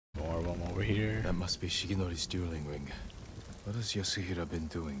over here. That must be Shigenori's dueling ring. What has Yasuhiro been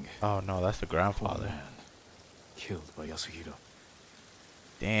doing? Oh no, that's the Poor grandfather. man. Killed by Yasuhiro.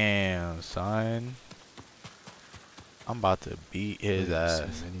 Damn, son. I'm about to beat his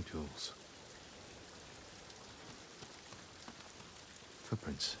ass. Many duels.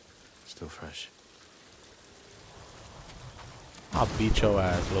 Footprints. Still fresh. I'll beat your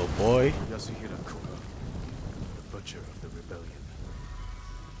ass, little boy. Yasuhiro Kuga. The butcher of the rebellion.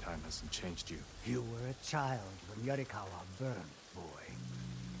 Time hasn't changed you. You were a child when Yarikawa burned, boy.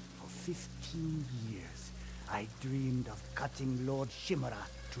 For 15 years, I dreamed of cutting Lord Shimura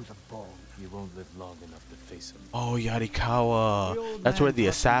to the bone. You won't live long enough to face him. Oh, The Yarikawa. old That's man where the taught me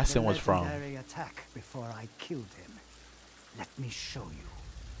assassin was from. legendary attack before I killed him. Let me show you.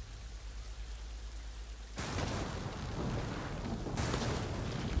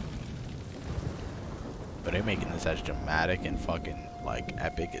 But they're making this as dramatic and fucking like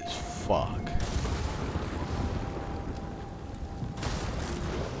epic as fuck.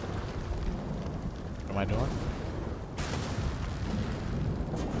 What am I doing?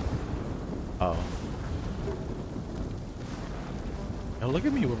 Oh. Yo, look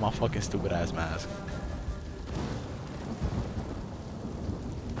at me with my fucking stupid ass mask.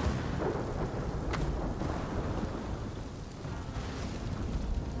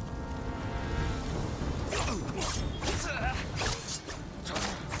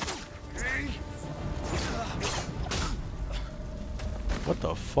 What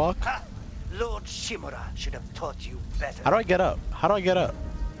the fuck? Ha! Lord Shimura should have taught you better. How do I get up? How do I get up?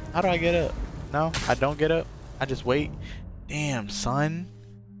 How do I get up? No, I don't get up. I just wait. Damn, son.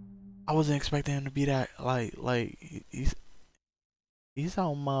 I wasn't expecting him to be that like he's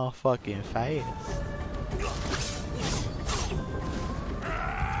on motherfucking fast.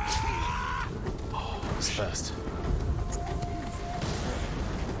 Oh, it's fast.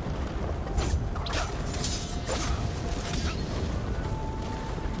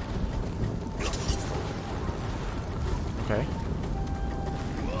 Okay.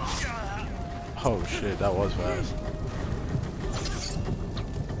 Oh shit, that was fast.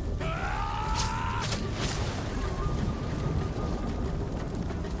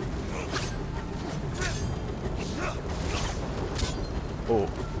 Oh.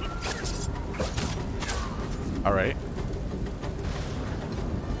 Alright.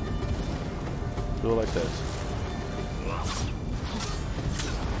 Do it like this.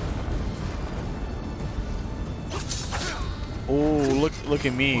 Oh, look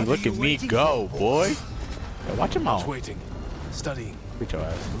at me. Look at me go, boy. Yo, watch him out. Waiting. Studying. Beat your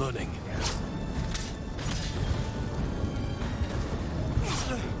ass. Learning.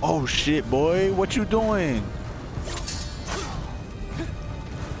 Oh shit, boy. What you doing?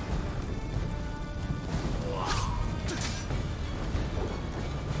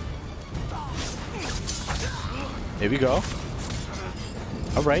 Here we go.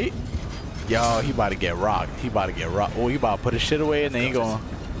 All right. Yo, he about to get rocked. He about to get rocked. Oh, he about to put his shit away and then he going.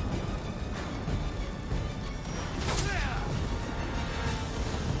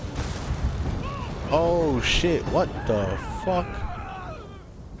 Oh shit, what the fuck?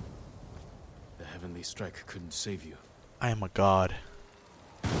 The heavenly strike couldn't save you. I am a god.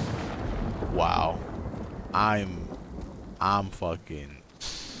 Wow. I'm fucking,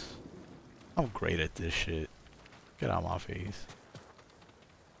 I'm great at this shit. Get out of my face.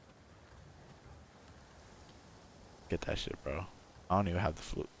 Get that shit, bro. I don't even have the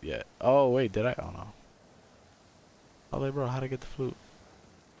flute yet. Oh wait, did I? Oh no. Oh wait, bro, how'd I get the flute?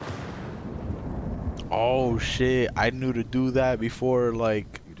 Oh shit, I knew to do that before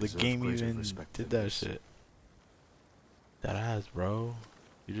like the game even did that shit. That ass, bro.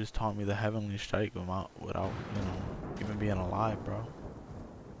 You just taught me the heavenly strike without you know, even being alive, bro.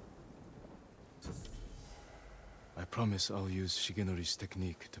 I promise I'll use Shigenori's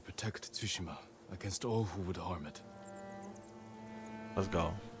technique to protect Tsushima against all who would harm it. Let's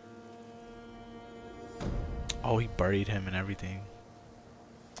go. Oh, he buried him and everything.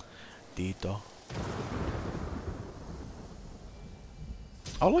 Dito.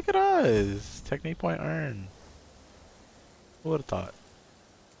 Oh, look at us. Technique point earned. Who would have thought?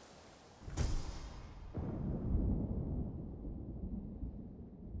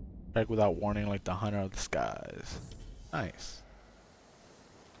 Strike without warning like the hunter of the skies. Nice.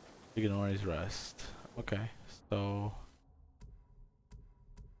 Shigenori's rest. Okay, so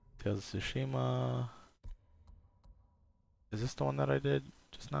Tales of Tsushima. Is this the one that I did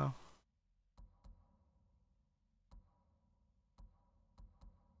just now?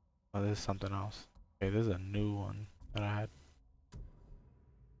 Oh, this is something else. Okay, this is a new one that I had.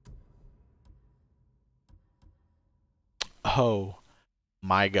 Oh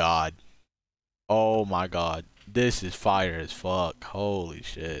my god. Oh my god. This is fire as fuck. Holy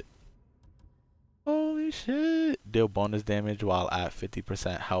shit. Holy shit. Deal bonus damage while at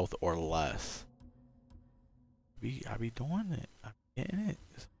 50% health or less. I be doing it. I'm getting it.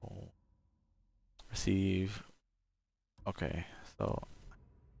 So, receive. Okay, so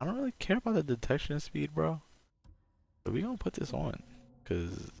I don't really care about the detection speed, bro. But we gonna put this on.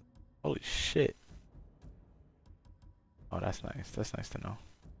 Cause holy shit. Oh, that's nice. That's nice to know.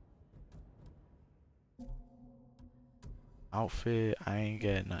 Outfit. I ain't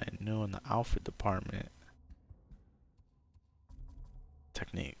getting nothing new in the outfit department.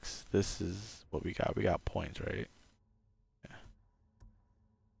 Techniques. This is what we got. We got points, right? Yeah.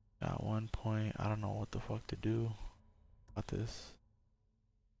 Got 1 point. I don't know what the fuck to do about this.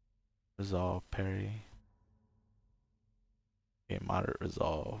 Resolve, parry. Okay, moderate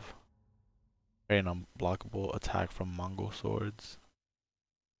resolve. Parry an unblockable attack from Mongol swords.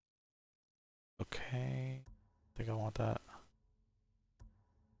 Okay. I think I want that.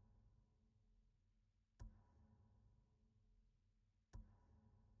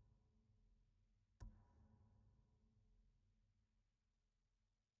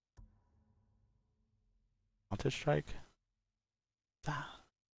 Counter strike. Ah.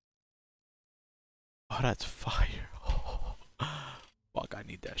 Oh, that's fire. Fuck, I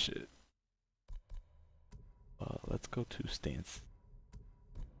need that shit. Let's go to stance.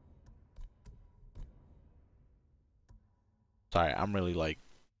 Sorry, I'm really like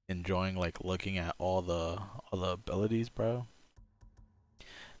enjoying like looking at all the abilities, bro.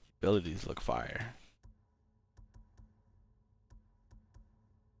 Abilities look fire.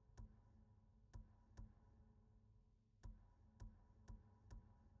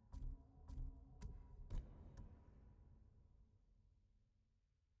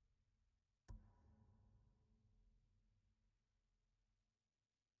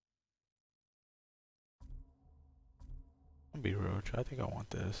 I'll be real, I think I want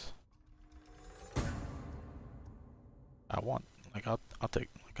this. I want I'll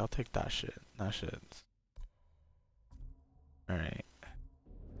take that shit. That shit's alright.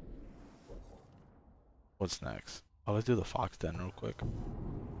 What's next? Oh, let's do the fox den real quick.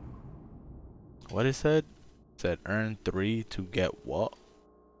 What it said? It said earn 3 to get what?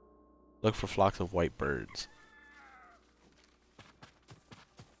 Look for flocks of white birds.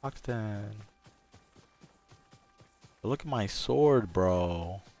 Fox den. Look at my sword,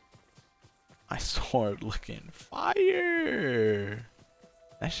 bro. My sword looking fire.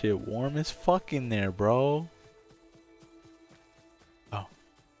 That shit warm as fuck in there, bro. Oh.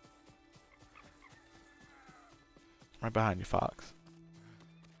 Right behind you, Fox.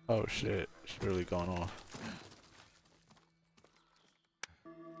 Oh shit. It's really going off.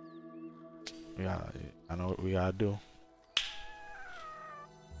 Yeah, I know what we gotta do.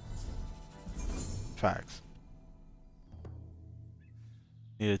 Facts.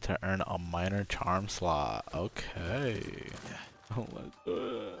 Needed to earn a minor charm slot. Okay. Let's do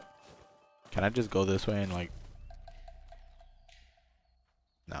it. Can I just go this way and like...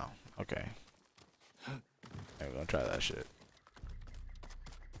 No. Okay. Okay, we're gonna try that shit.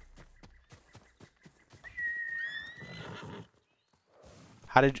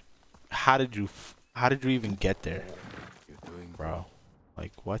 How did you even get there? Bro.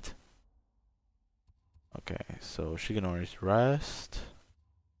 Like what? Okay, so Shigenori's rest.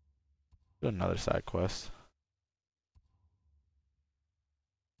 Do another side quest.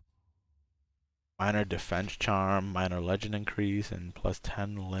 Minor defense charm, minor legend increase, and plus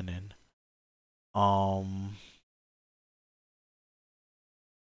 10 linen.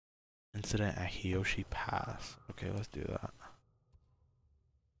 Incident at Hiyoshi Pass. Okay, let's do that.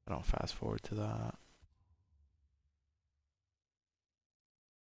 I don't fast forward to that.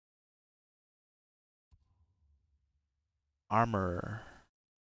 Armor.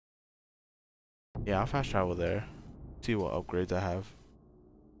 Yeah, I'll fast travel there. See what upgrades I have.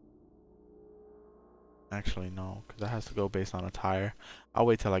 Actually, no, because that has to go based on a tire. I'll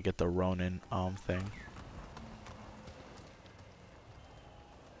wait till I get the Ronin thing.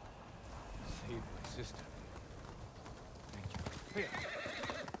 Save my sister. Thank you.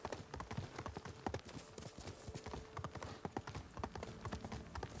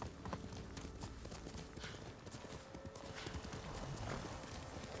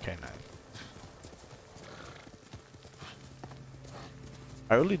 Okay, nice.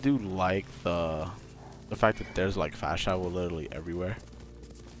 I really do like the fact that there's like fast travel literally everywhere.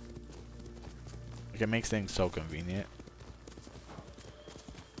 Like it makes things so convenient.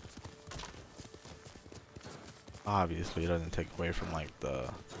 Obviously, it doesn't take away from like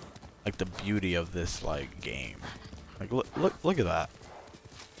the beauty of this like game. Like look at that.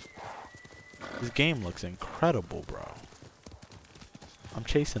 This game looks incredible, bro. I'm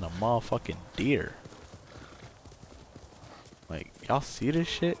chasing a motherfucking deer. Like, y'all see this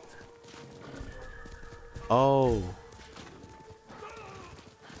shit? Oh.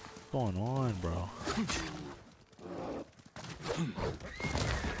 What's going on, bro?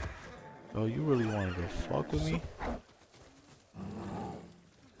 Oh, you really wanted to fuck with me?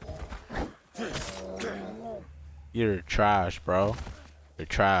 You're trash, bro. You're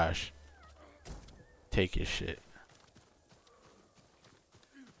trash. Take your shit.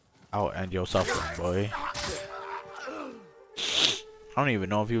 I'll end your suffering, boy. I don't even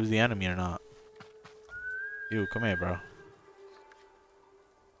know if he was the enemy or not. You, come here, bro.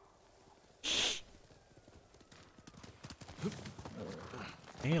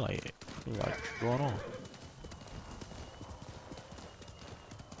 He like, what's going on?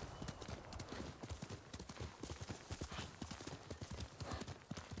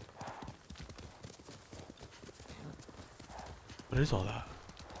 What is all that?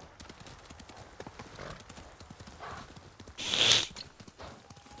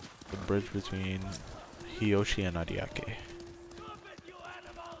 The bridge between Hiyoshi and Ariake.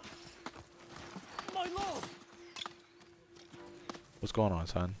 What's going on,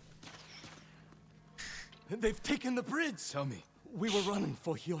 son? They've taken the bridge. Tell me. We were running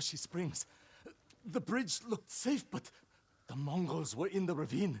for Hiyoshi Springs. The bridge looked safe, but the Mongols were in the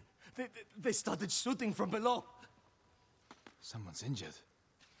ravine. They started shooting from below. Someone's injured.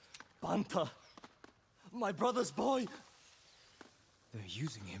 Banta, my brother's boy. They're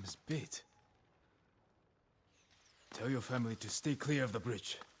using him as bait. Tell your family to stay clear of the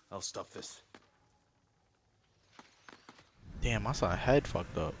bridge. I'll stop this. Damn, I saw a head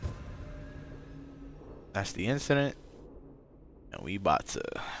fucked up. That's the incident. And we about to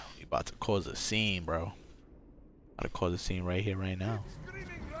cause a scene, bro. About to cause a scene right here, right now.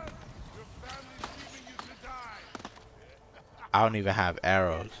 I don't even have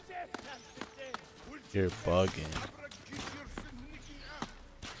arrows. You're bugging.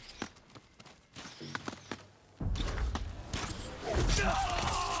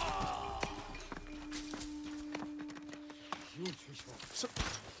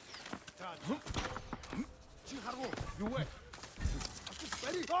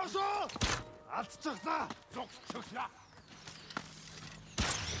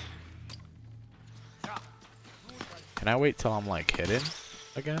 Can I wait till I'm like hidden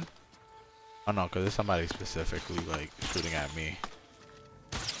again? Oh no, because there's somebody specifically like shooting at me.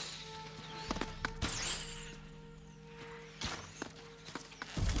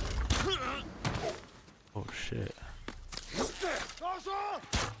 Oh shit.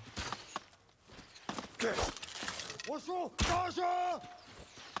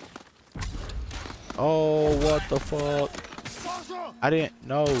 Oh, what the fuck? I didn't.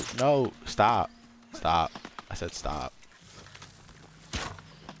 No, stop. Stop. I said stop.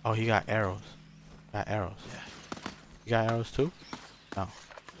 Oh, he got arrows. Got arrows. You got arrows too? No.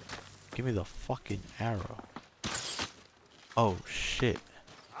 Give me the fucking arrow. Oh shit.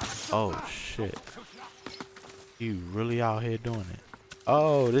 Oh shit. You really out here doing it?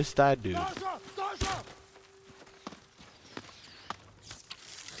 Oh, this that dude.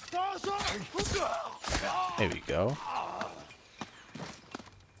 There we go.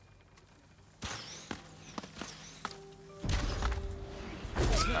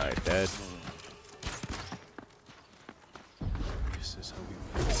 Alright, dead. This is how we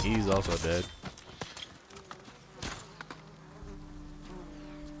He's also dead.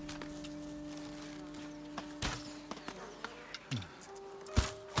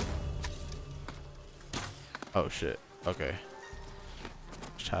 Oh shit. Okay.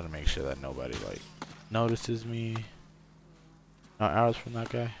 Just try to make sure that nobody like notices me. No arrows from that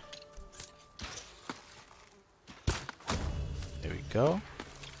guy. There we go.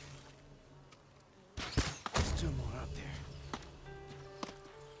 There's two more out there.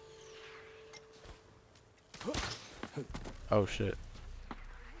 Oh shit.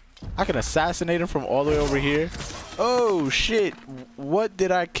 I can assassinate him from all the way over here. Oh shit. What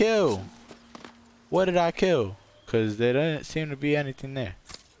did I kill? What did I kill? Because there didn't seem to be anything there.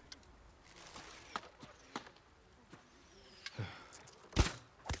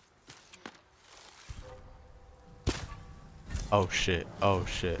 Oh shit. Oh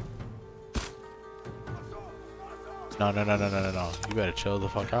shit. No. You better chill the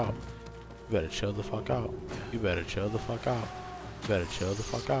fuck out. You better chill the fuck out. You better chill the fuck out. You better chill the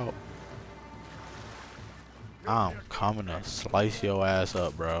fuck out. I'm coming to slice your ass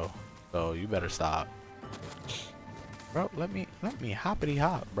up, bro. So you better stop. Bro, let me hoppity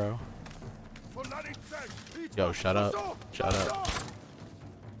hop, bro. Yo, shut up. Shut up.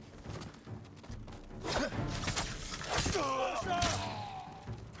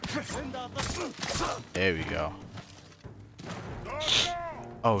 There we go.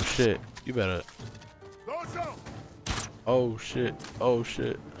 Oh shit. You better. Oh shit. Oh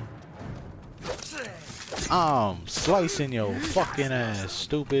shit. I'm slicing your fucking ass,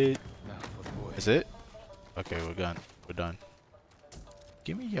 stupid. Is it? Okay, we're done. We're done.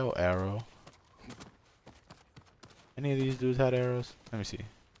 Give me your arrow. Any of these dudes had arrows? Let me see.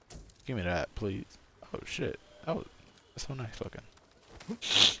 Give me that, please. Oh shit. Oh, that's so nice looking.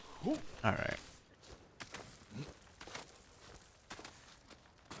 Alright.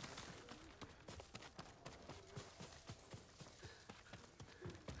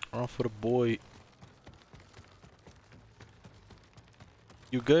 Run for the boy.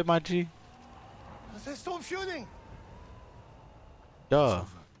 You good, my G? Stop shooting! Duh.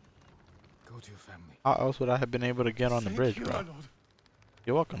 Go to your family. How else would I have been able to get on the bridge, Thank you, bro? my lord.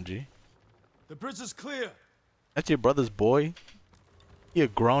 You're welcome, G. The bridge is clear. That's your brother's boy? He a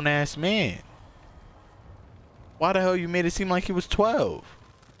grown-ass man. Why the hell you made it seem like he was 12?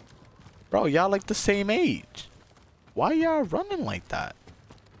 Bro, y'all like the same age. Why y'all running like that?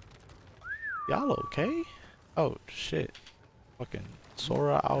 Y'all okay? Oh, shit. Fucking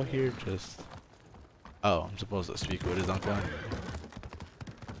Sora out here just... Oh, I'm supposed to speak with his uncle.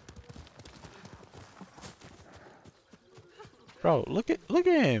 Bro, look at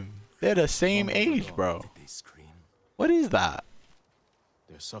him. They're the same age, bro. They scream. What is that?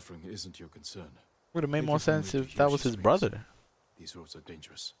 Their suffering isn't your concern. Would have made Take more your family sense to if that was Yoshi his Springs. brother. These roads are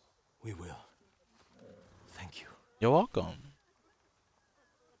dangerous. We will. Thank you. You're welcome.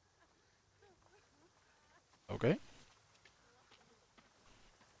 Okay.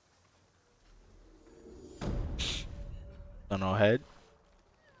 No head.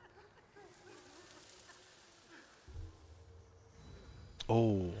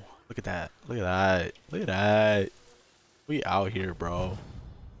 Oh, look at that. Look at that. Look at that. We out here, bro.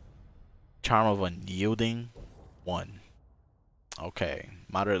 Charm of Unyielding 1. Okay.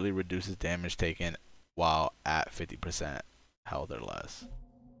 Moderately reduces damage taken while at 50% health or less.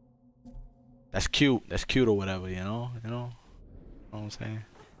 That's cute. That's cute or whatever, you know? You know what I'm saying?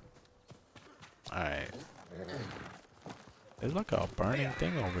 Alright. There's like a burning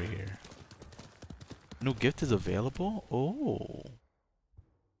thing over here. New gift is available? Oh.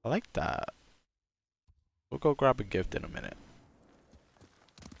 I like that. We'll go grab a gift in a minute.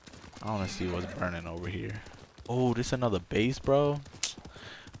 I want to see what's burning over here. Oh, this another base, bro.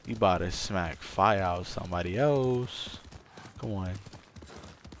 You about to smack fire out somebody else. Come on.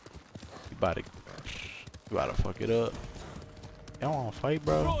 You about to fuck it up. Y'all want to fight,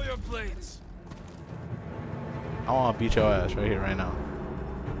 bro? Roll your blades. I want to beat your ass right here, right now.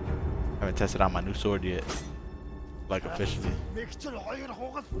 Haven't tested out my new sword yet. Like officially.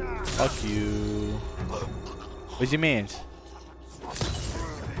 Fuck you. What's your mans?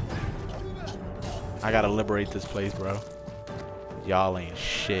 I gotta liberate this place, bro. Y'all ain't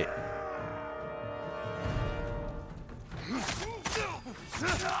shit.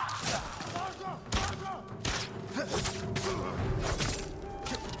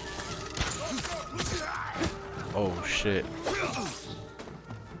 Oh shit.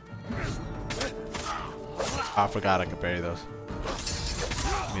 I forgot I could parry those.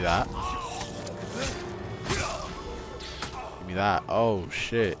 Give me that. Give me that. Oh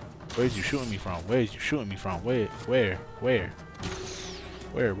shit. Where's you shooting me from? Where's you shooting me from? Where? Where,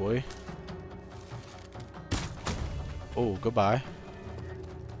 boy? Oh, goodbye.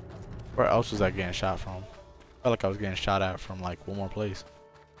 Where else was I getting shot from? I felt like I was getting shot at from like one more place.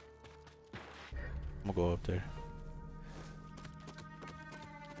 I'm gonna go up there.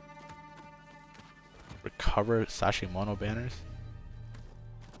 Recover Sashimono banners?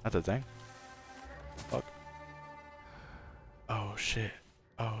 That's a thing? Fuck. Oh shit.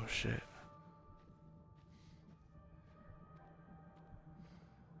 Oh shit.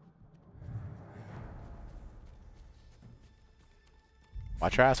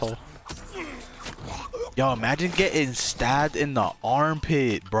 Watch your asshole. Yo, imagine getting stabbed in the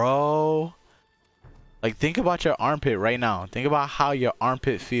armpit, bro. Like, think about your armpit right now. Think about how your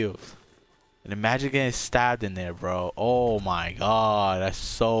armpit feels. And imagine getting stabbed in there, bro. Oh my god, that's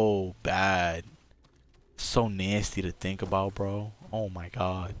so bad. So nasty to think about, bro. Oh my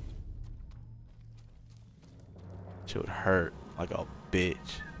god. Shit would hurt like a bitch.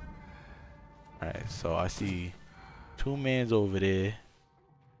 Alright, so I see 2 mans over there.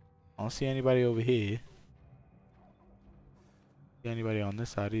 I don't see anybody over here. See anybody on this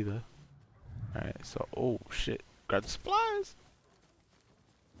side either. Alright, so oh shit. Grab the supplies.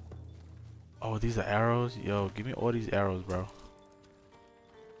 Oh, these are arrows? Yo, give me all these arrows, bro.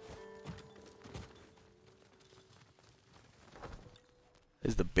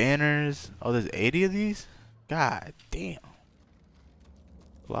 Is the banners? Oh, there's 80 of these? God damn.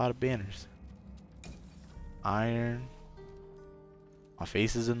 A lot of banners. Iron. My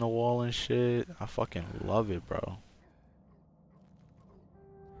face is in the wall and shit. I fucking love it, bro.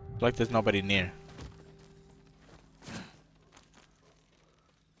 It's like there's nobody near.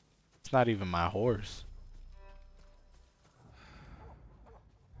 It's not even my horse.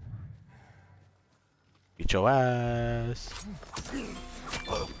 Beat your ass.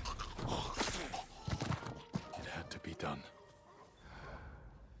 It had to be done.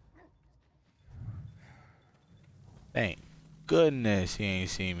 Thank goodness he ain't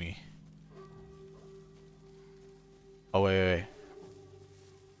see me. Oh, wait.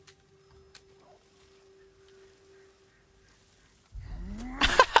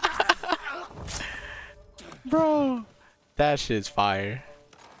 Bro, that shit's fire.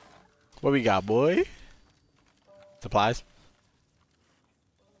 What we got, boy? Supplies?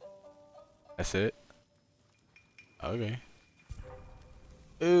 That's it? Okay.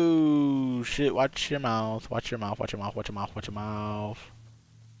 Ooh, shit, watch your mouth. Watch your mouth, watch your mouth, watch your mouth, watch your mouth.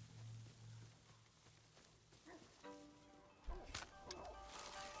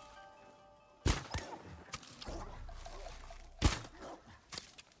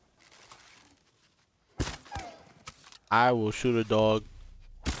 I will shoot a dog.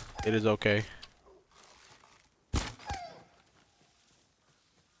 It is okay.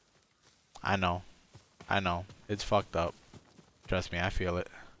 I know. I know. It's fucked up. Trust me, I feel it.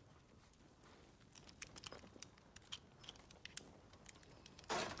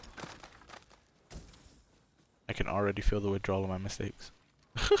 I can already feel the withdrawal of my mistakes.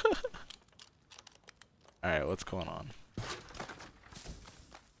 Alright, what's going on?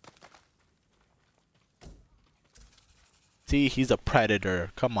 See, he's a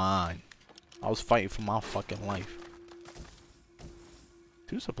predator. Come on. I was fighting for my fucking life.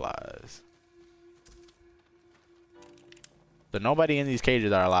 2 supplies. So nobody in these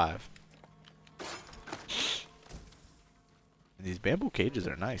cages are alive. And these bamboo cages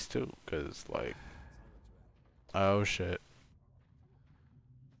are nice too, cause like, oh shit.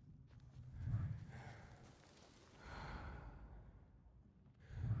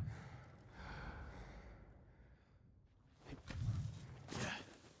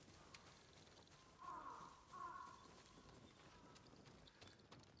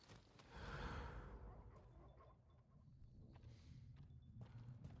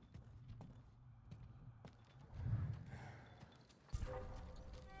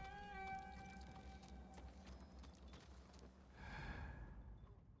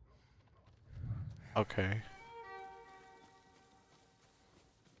 Okay.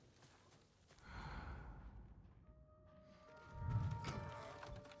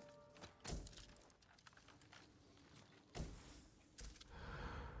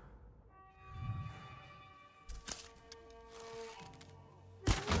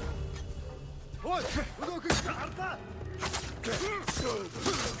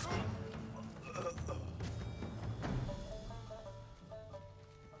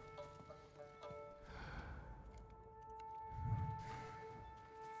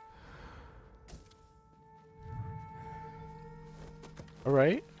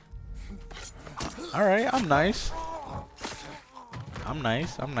 Alright. Alright, I'm nice. I'm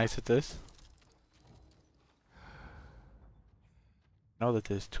nice. I'm nice at this. Know that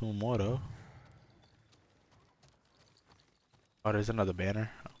there's 2 more though. Oh, there's another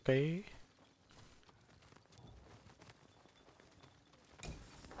banner. Okay.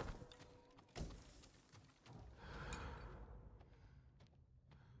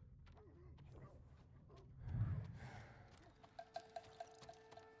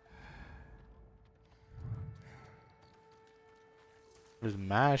 There's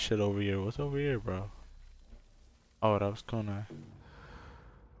mad shit over here. What's over here, bro? Oh, that was Kuna.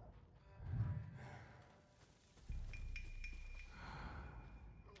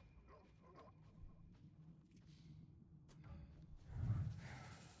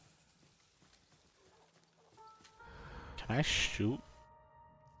 Can I shoot?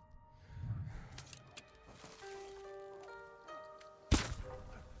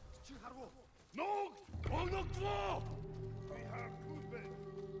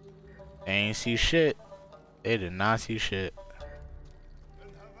 They ain't see shit. They did not see shit.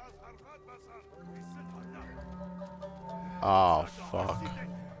 Oh, fuck.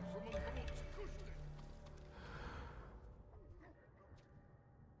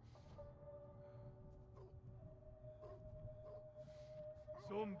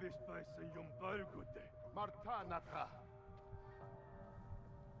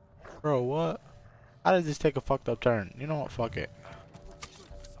 Bro, what? How did this take a fucked up turn? You know what? Fuck it.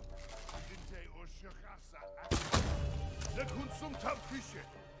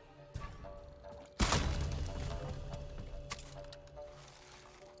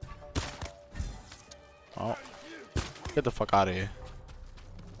 Oh, get the fuck out of here.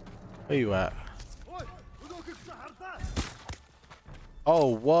 Where you at? Oh,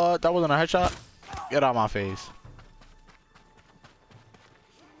 what? That wasn't a headshot? Get out of my face.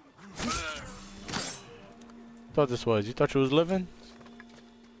 Thought this was. You thought you was living?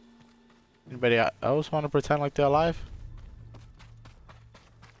 Anybody else want to pretend like they're alive?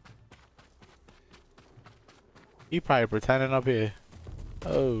 He probably pretending up here.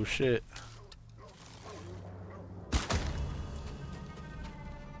 Oh shit.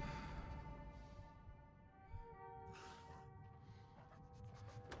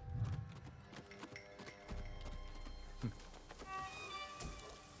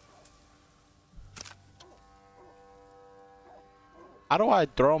 How do I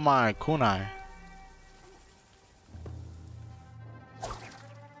throw my kunai?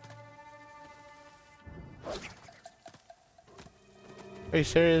 Are you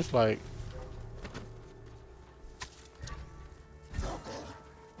serious? Like,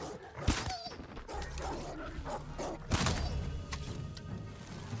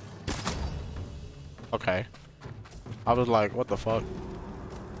 okay. I was like, what the fuck?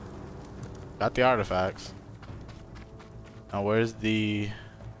 Got the artifacts. Now where's the...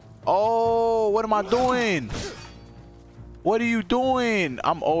 Oh, what am I doing? What are you doing?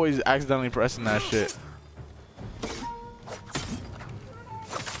 I'm always accidentally pressing that shit.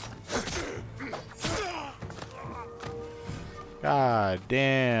 God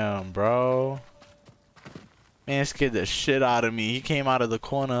damn, bro. Man scared the shit out of me. He came out of the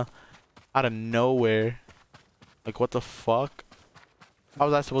corner out of nowhere. Like, what the fuck? How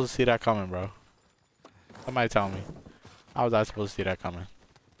was I supposed to see that coming, bro? Somebody tell me. How was I supposed to see that coming?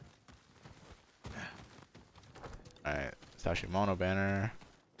 Alright, Tsushima banner.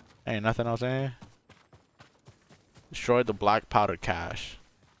 Ain't nothing else in. Destroyed the black powder cache.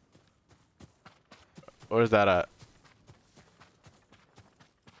 Where's that at?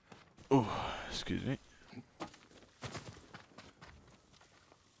 Ooh, excuse me.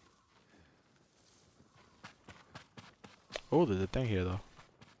 Oh, there's a thing here though.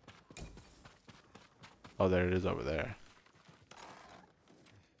 Oh, there it is over there.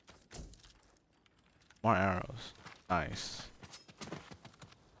 More arrows. Nice.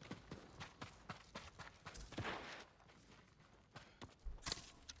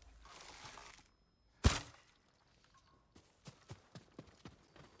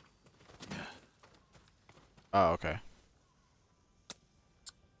 Oh, okay.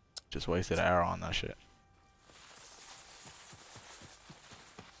 Just wasted an arrow on that shit.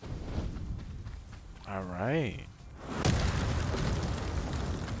 All right.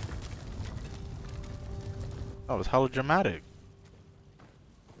 That was hella dramatic.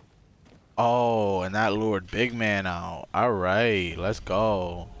 Oh, and that lured big man out. All right, let's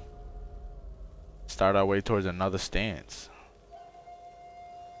go. Start our way towards another stance.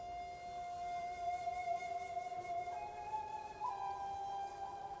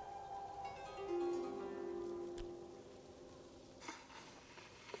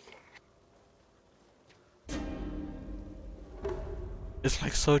 It's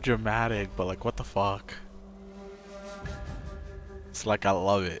like so dramatic, but like what the fuck? It's like I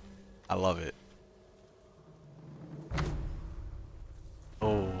love it. I love it.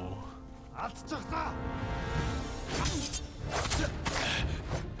 Oh.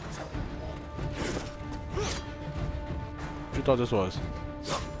 What you thought this was?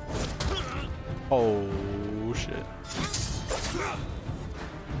 Oh shit.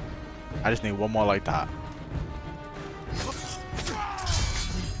 I just need one more like that.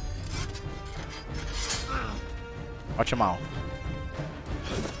 Watch him out.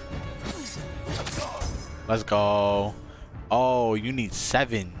 Let's go. Oh, you need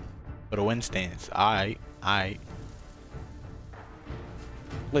 7 for the win stance. Alright, alright.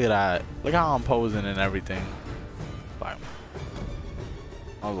 Look at that. Look how I'm posing and everything. Like,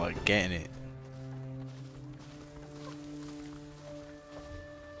 I was like getting it.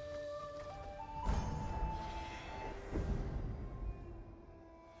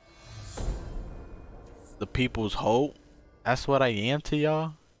 The people's hope. That's what I am to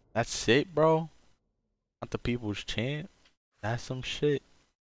y'all. That's it, bro. Not the people's champ. That's some shit.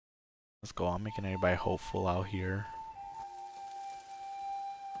 Let's go. I'm making everybody hopeful out here.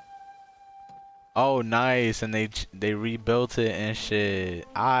 Oh, nice. And they rebuilt it and shit.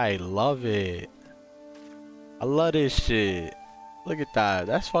 I love it. I love this shit. Look at that.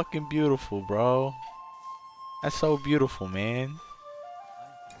 That's fucking beautiful, bro. That's so beautiful, man.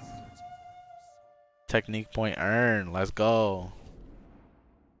 Technique point earned. Let's go.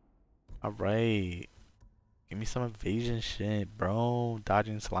 Alright. Give me some evasion shit, bro.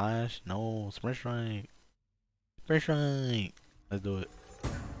 Dodging slash. No. Sprint strike. Sprint strike. Let's do it.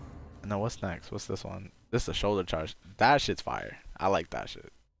 And then what's next? What's this one? This is a shoulder charge. That shit's fire. I like that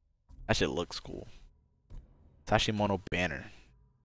shit. That shit looks cool. Tashimono banner.